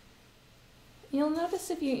 You'll notice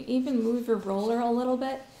if you even move your roller a little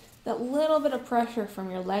bit, that little bit of pressure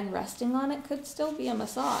from your leg resting on it could still be a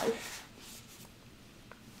massage.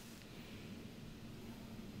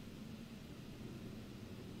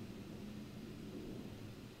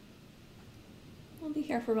 We'll be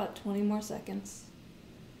here for about 20 more seconds.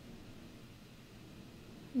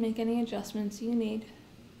 Make any adjustments you need.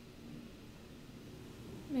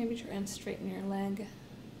 Maybe try and straighten your leg.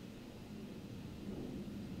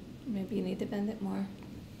 Maybe you need to bend it more.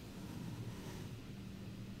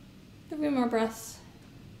 3 more breaths.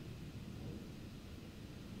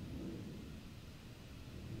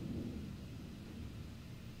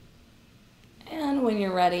 And when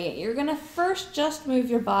you're ready, you're gonna first just move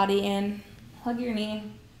your body in, hug your knee,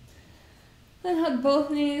 then hug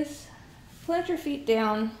both knees, plant your feet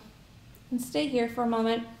down, and stay here for a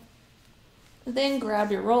moment. Then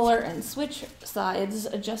grab your roller and switch sides,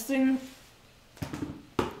 adjusting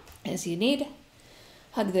as you need.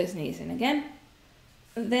 Hug those knees in again.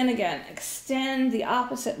 Then again, extend the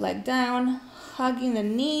opposite leg down, hugging the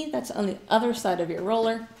knee that's on the other side of your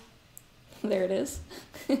roller. There it is.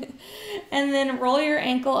 And then roll your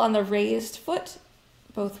ankle on the raised foot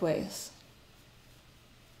both ways.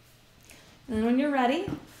 And then when you're ready,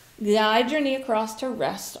 guide your knee across to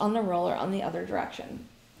rest on the roller on the other direction.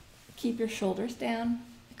 Keep your shoulders down,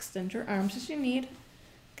 extend your arms as you need.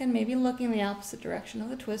 Again, maybe looking the opposite direction of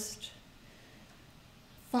the twist.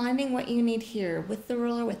 Finding what you need here with the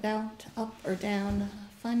roller, without, up or down.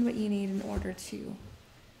 Find what you need in order to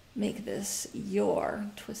make this your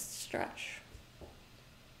twist stretch.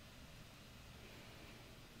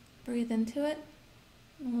 Breathe into it,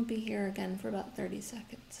 and we'll be here again for about 30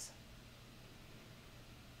 seconds.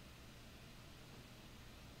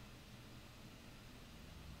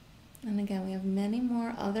 And again, we have many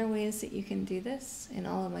more other ways that you can do this in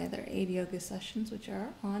all of my other 8 yoga sessions, which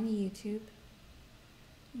are on YouTube.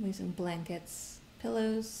 I'm using blankets,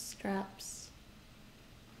 pillows, straps,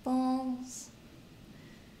 balls,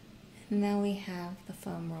 and now we have the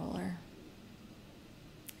foam roller.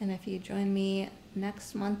 And if you join me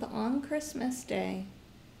next month on Christmas Day,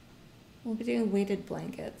 we'll be doing weighted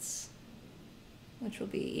blankets, which will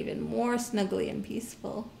be even more snuggly and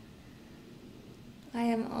peaceful. I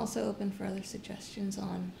am also open for other suggestions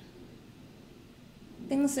on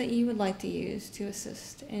things that you would like to use to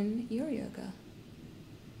assist in your yoga.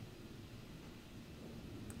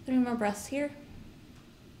 3 more breaths here.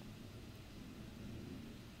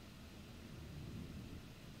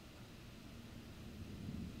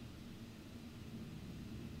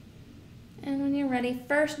 And when you're ready,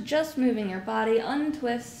 first just moving your body,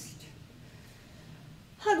 untwist,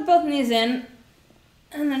 hug both knees in,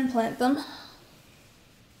 and then plant them.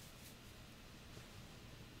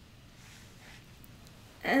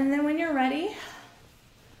 And then when you're ready,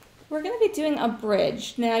 we're going to be doing a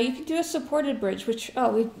bridge. Now you can do a supported bridge, which,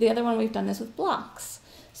 the other one we've done is with blocks.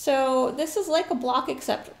 So this is like a block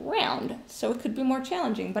except round, so it could be more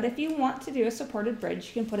challenging. But if you want to do a supported bridge,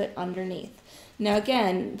 you can put it underneath. Now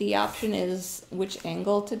again, the option is which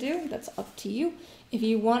angle to do. That's up to you. If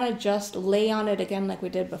you want to just lay on it again like we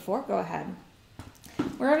did before, go ahead.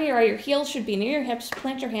 Wherever you are, your heels should be near your hips.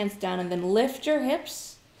 Plant your hands down and then lift your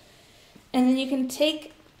hips. And then you can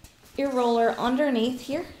take your roller underneath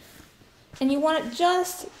here. And you want it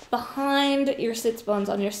just behind your sits bones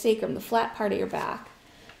on your sacrum, the flat part of your back.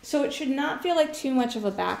 So it should not feel like too much of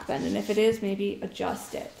a back bend, and if it is, maybe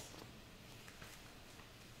adjust it.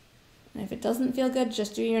 And if it doesn't feel good,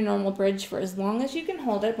 just do your normal bridge for as long as you can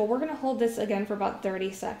hold it, but we're gonna hold this again for about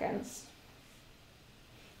 30 seconds.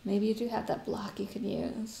 Maybe you do have that block you can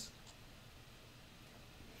use.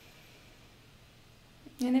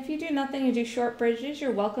 And if you do nothing, you do short bridges,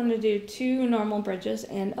 you're welcome to do 2 normal bridges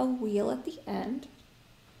and a wheel at the end.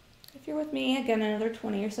 If you're with me, again, another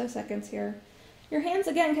 20 or so seconds here. Your hands,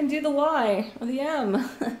 again, can do the Y or the M.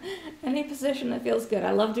 Any position that feels good.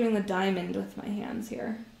 I love doing the diamond with my hands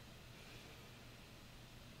here.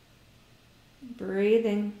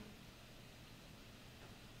 Breathing.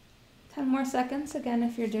 10 more seconds. Again,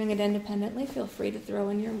 if you're doing it independently, feel free to throw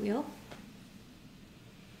in your wheel.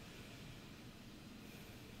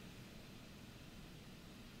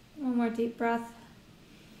 One more deep breath.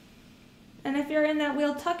 And if you're in that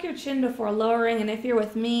wheel, tuck your chin before lowering. And if you're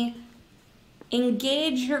with me,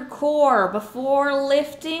 engage your core before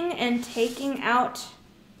lifting and taking out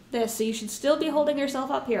this. So you should still be holding yourself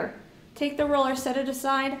up here. Take the roller, set it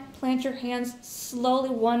aside, plant your hands slowly,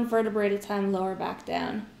 1 vertebrae at a time, lower back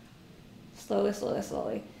down. Slowly, slowly,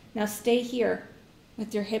 slowly. Now stay here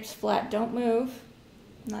with your hips flat. Don't move.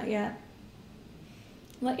 Not yet.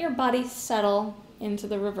 Let your body settle into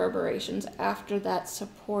the reverberations after that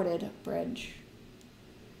supported bridge.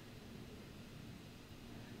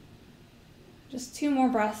 Just 2 more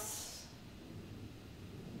breaths.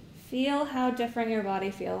 Feel how different your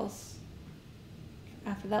body feels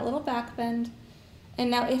after that little back bend. And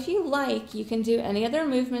now if you like, you can do any other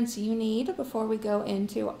movements you need before we go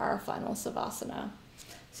into our final Savasana.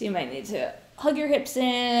 So you might need to hug your hips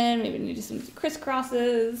in, maybe need to do some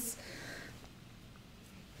crisscrosses.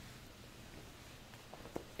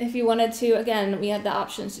 If you wanted to, again, we had the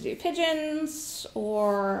options to do pigeons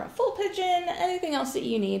or full pigeon, anything else that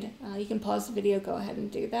you need. You can pause the video, go ahead and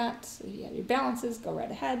do that. So if you have your balances, go right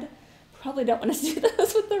ahead. Probably don't want to do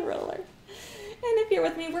those with the roller. And if you're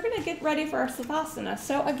with me, we're going to get ready for our Savasana.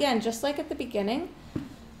 So again, just like at the beginning,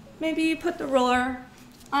 maybe you put the roller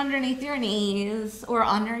underneath your knees or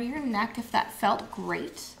under your neck if that felt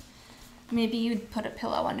great. Maybe you'd put a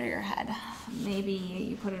pillow under your head. Maybe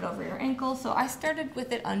you put it over your ankles. So I started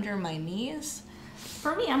with it under my knees.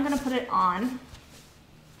 For me, I'm going to put it on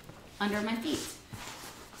under my feet.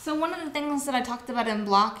 So one of the things that I talked about in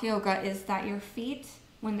block yoga is that your feet,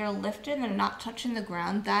 when they're lifted and they're not touching the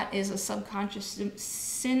ground, that is a subconscious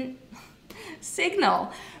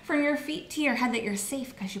signal from your feet to your head that you're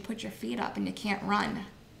safe because you put your feet up and you can't run.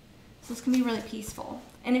 So this can be really peaceful.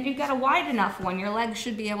 And if you've got a wide enough one, your legs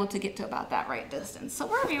should be able to get to about that right distance. So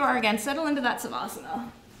wherever you are, again, settle into that Savasana.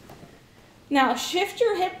 Now shift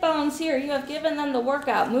your hip bones here. You have given them the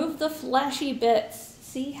workout. Move the fleshy bits.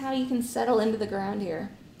 See how you can settle into the ground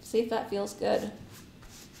here. See if that feels good.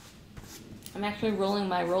 I'm actually rolling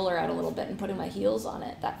my roller out a little bit and putting my heels on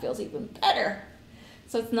it. That feels even better.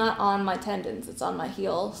 So it's not on my tendons, it's on my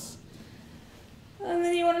heels. And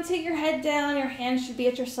then you want to take your head down, your hands should be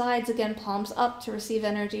at your sides. Again, palms up to receive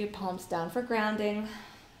energy, palms down for grounding.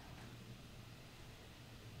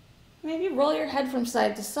 Maybe roll your head from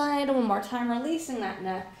side to side. One more time, releasing that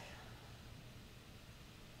neck.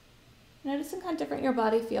 Noticing how different your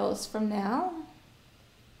body feels from now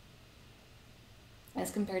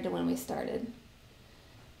as compared to when we started.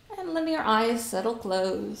 And letting your eyes settle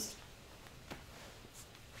closed.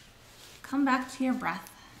 Come back to your breath.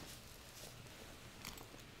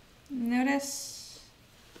 Notice,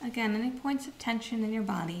 again, any points of tension in your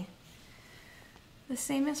body. The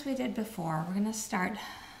same as we did before, we're going to start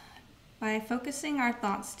by focusing our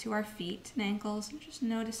thoughts to our feet and ankles and just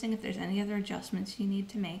noticing if there's any other adjustments you need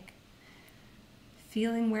to make.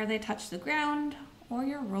 Feeling where they touch the ground or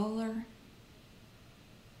your roller.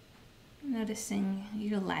 Noticing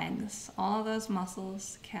your legs, all those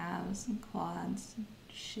muscles, calves and quads, and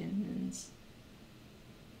shins.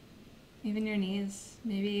 Even your knees.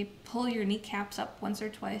 Maybe pull your kneecaps up once or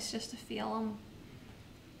twice just to feel them.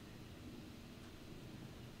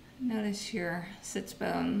 Notice your sits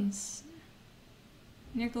bones,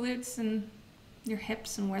 your glutes and your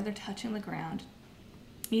hips and where they're touching the ground.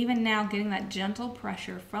 Even now, getting that gentle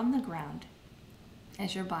pressure from the ground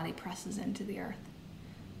as your body presses into the earth.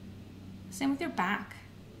 Same with your back.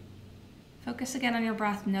 Focus again on your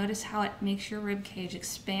breath. Notice how it makes your rib cage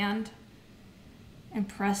expand and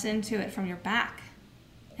press into it from your back,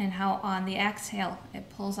 and how on the exhale it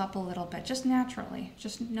pulls up a little bit, just naturally.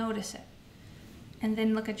 Just notice it. And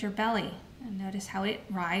then look at your belly and notice how it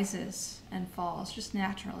rises and falls just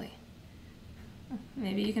naturally.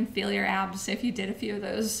 Maybe you can feel your abs if you did a few of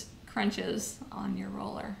those crunches on your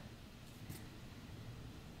roller.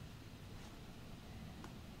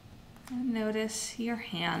 And notice your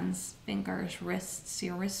hands, fingers, wrists.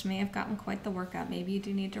 Your wrists may have gotten quite the workout. Maybe you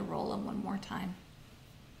do need to roll them one more time.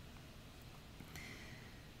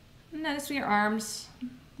 Notice your arms,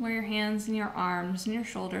 where your hands and your arms and your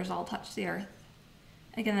shoulders all touch the earth.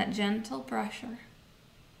 Again, that gentle pressure,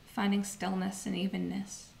 finding stillness and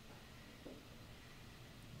evenness.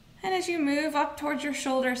 And as you move up towards your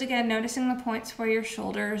shoulders, again, noticing the points where your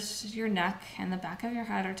shoulders, your neck, and the back of your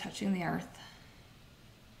head are touching the earth.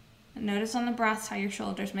 And notice on the breath how your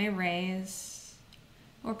shoulders may raise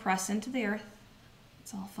or press into the earth.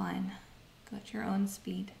 It's all fine. Go at your own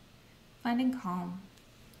speed, finding calm.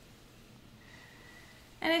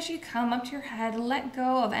 And as you come up to your head, let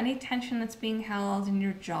go of any tension that's being held in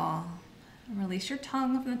your jaw. Release your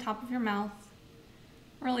tongue from the top of your mouth.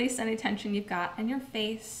 Release any tension you've got in your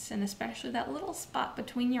face, and especially that little spot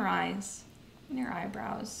between your eyes and your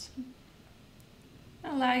eyebrows.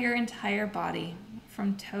 Allow your entire body,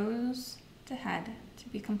 from toes to head, to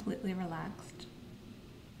be completely relaxed.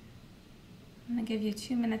 I'm going to give you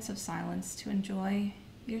 2 minutes of silence to enjoy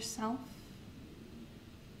yourself.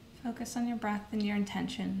 Focus on your breath and your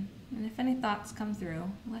intention, and if any thoughts come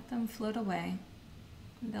through, let them float away.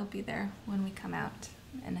 They'll be there when we come out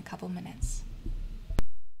in a couple minutes.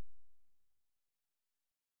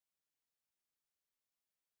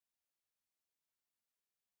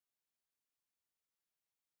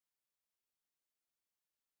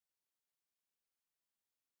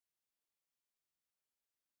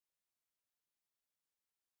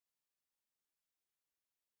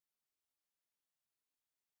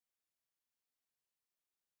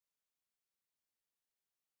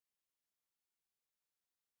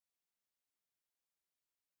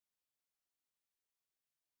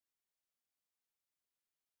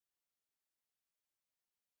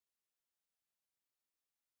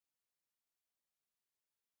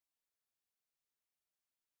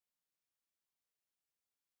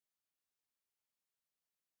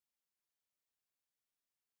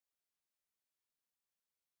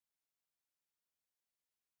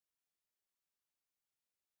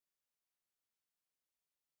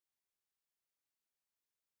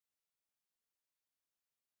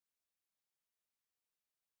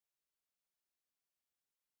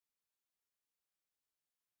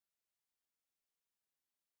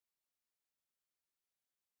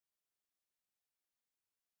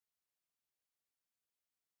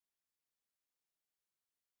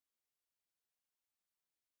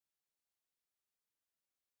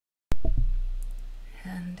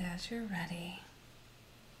 And as you're ready,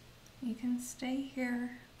 you can stay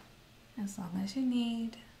here as long as you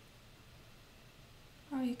need,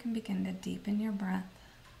 or you can begin to deepen your breath.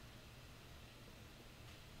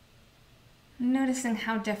 Noticing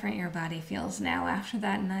how different your body feels now after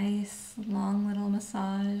that nice, long little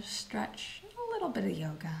massage, stretch, a little bit of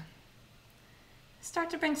yoga. Start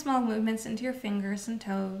to bring small movements into your fingers and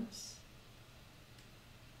toes.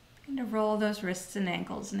 Begin to roll those wrists and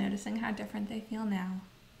ankles, noticing how different they feel now.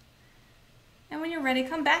 And when you're ready,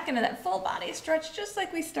 come back into that full body stretch, just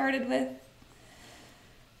like we started with.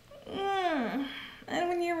 And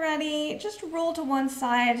when you're ready, just roll to one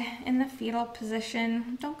side in the fetal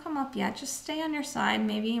position. Don't come up yet, just stay on your side,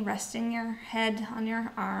 maybe resting your head on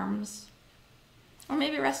your arms, or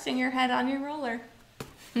maybe resting your head on your roller,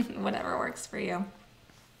 whatever works for you.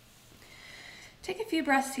 Take a few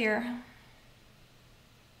breaths here.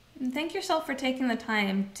 And thank yourself for taking the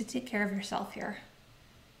time to take care of yourself here.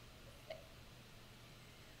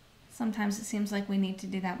 Sometimes it seems like we need to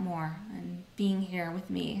do that more, and being here with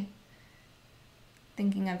me,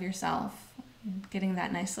 thinking of yourself, getting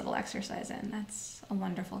that nice little exercise in, that's a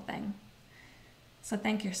wonderful thing. So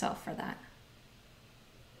thank yourself for that.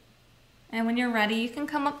 And when you're ready, you can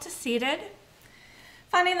come up to seated,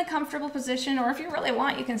 finding the comfortable position, or if you really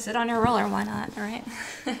want, you can sit on your roller, why not, all right?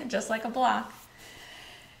 Just like a block.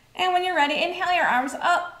 And when you're ready, inhale your arms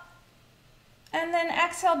up, and then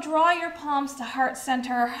exhale, draw your palms to heart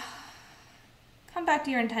center. Come back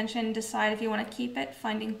to your intention, decide if you want to keep it,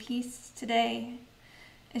 finding peace today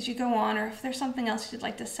as you go on, or if there's something else you'd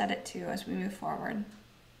like to set it to as we move forward.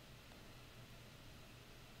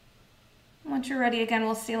 Once you're ready, again,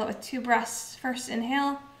 we'll seal it with 2 breaths. First,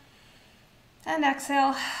 inhale and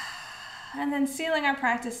exhale, and then sealing our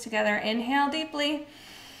practice together. Inhale deeply,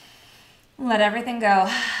 let everything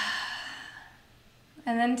go.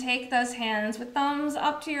 And then take those hands with thumbs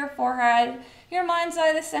up to your forehead, your mind's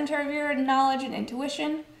eye, the center of your knowledge and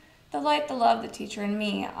intuition. The light, the love, the teacher in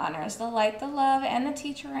me honors the light, the love, and the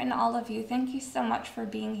teacher in all of you. Thank you so much for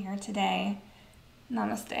being here today.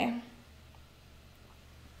 Namaste.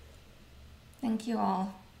 Thank you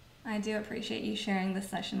all. I do appreciate you sharing this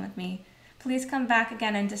session with me. Please come back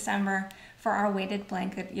again in December for our weighted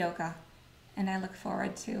blanket yoga. And I look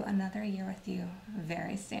forward to another year with you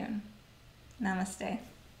very soon. Namaste.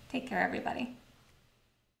 Take care, everybody.